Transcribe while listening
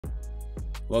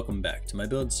Welcome back to my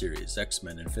build series,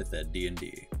 X-Men and 5th Ed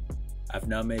D&D. I've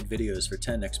now made videos for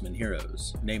 10 X-Men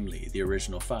heroes, namely the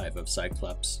original 5 of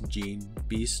Cyclops, Jean,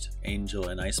 Beast, Angel,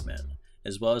 and Iceman,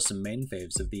 as well as some main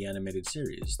faves of the animated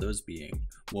series, those being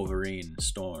Wolverine,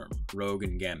 Storm, Rogue,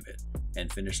 and Gambit,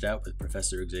 and finished out with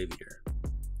Professor Xavier.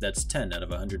 That's 10 out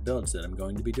of 100 builds that I'm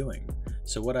going to be doing,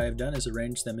 so what I have done is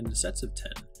arrange them into sets of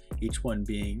 10, each one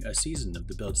being a season of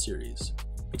the build series.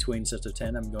 Between sets of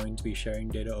 10, I'm going to be sharing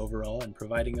data overall and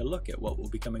providing a look at what will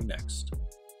be coming next.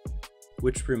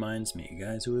 Which reminds me,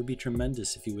 guys, it would be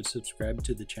tremendous if you would subscribe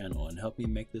to the channel and help me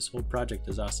make this whole project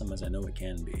as awesome as I know it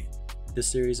can be.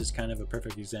 This series is kind of a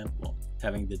perfect example,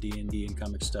 having the D&D and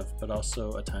comic stuff, but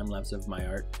also a time-lapse of my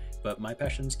art, but my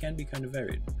passions can be kind of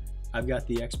varied. I've got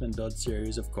the X-Men build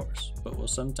series, of course, but we'll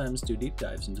sometimes do deep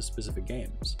dives into specific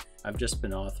games. I've just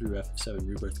been all through FF7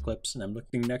 Rebirth clips, and I'm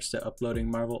looking next to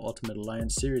uploading Marvel Ultimate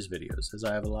Alliance series videos, as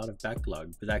I have a lot of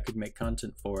backlog that I could make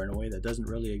content for in a way that doesn't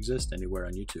really exist anywhere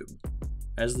on YouTube.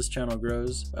 As this channel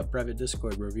grows, a private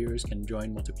Discord where viewers can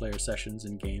join multiplayer sessions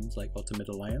in games like Ultimate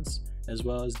Alliance, as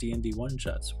well as D&D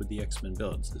one-shots with the X-Men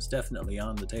builds, is definitely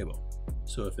on the table.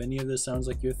 So if any of this sounds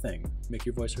like your thing, make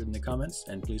your voice heard in the comments,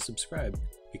 and please subscribe,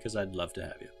 because I'd love to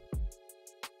have you.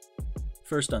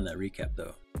 First on that recap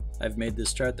though, I've made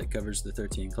this chart that covers the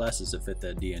 13 classes of 5th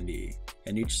Ed D&D,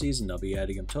 and each season I'll be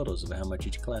adding up totals of how much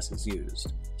each class is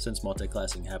used. Since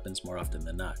multi-classing happens more often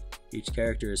than not, each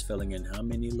character is filling in how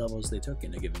many levels they took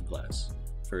in a given class.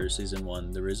 For Season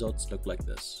 1, the results look like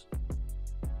this.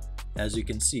 As you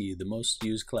can see, the most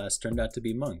used class turned out to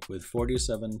be Monk with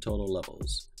 47 total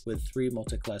levels, with 3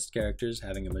 multi-classed characters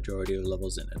having a majority of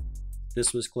levels in it.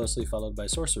 This was closely followed by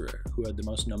Sorcerer, who had the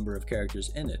most number of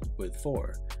characters in it, with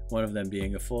 4, one of them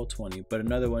being a full 20, but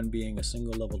another one being a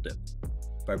single level dip.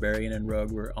 Barbarian and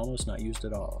Rogue were almost not used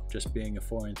at all, just being a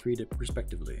 4 and 3 dip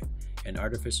respectively, and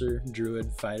Artificer,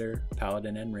 Druid, Fighter,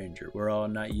 Paladin, and Ranger were all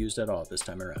not used at all this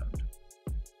time around.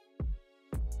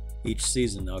 Each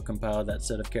season I'll compile that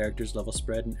set of characters level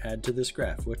spread and add to this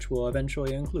graph, which will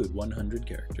eventually include 100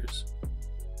 characters.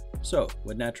 So,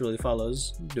 what naturally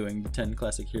follows, doing the 10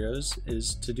 classic heroes,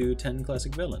 is to do 10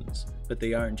 classic villains, but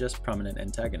they aren't just prominent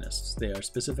antagonists, they are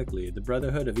specifically the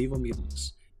Brotherhood of Evil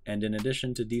Mutants, and in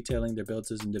addition to detailing their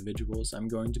builds as individuals, I'm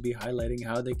going to be highlighting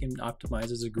how they can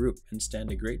optimize as a group and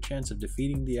stand a great chance of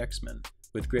defeating the X-Men,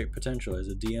 with great potential as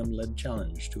a DM-led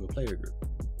challenge to a player group.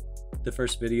 The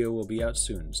first video will be out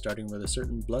soon, starting with a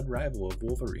certain blood rival of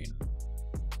Wolverine.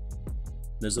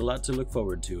 There's a lot to look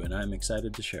forward to, and I'm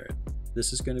excited to share it.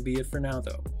 This is going to be it for now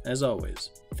though. As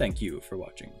always, thank you for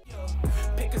watching.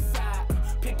 Pick a side,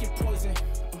 pick your poison.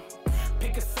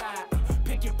 Pick a side,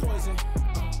 pick your poison.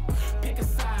 Pick a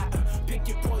side, pick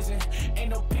your poison.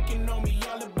 Ain't no picking on me,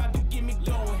 all about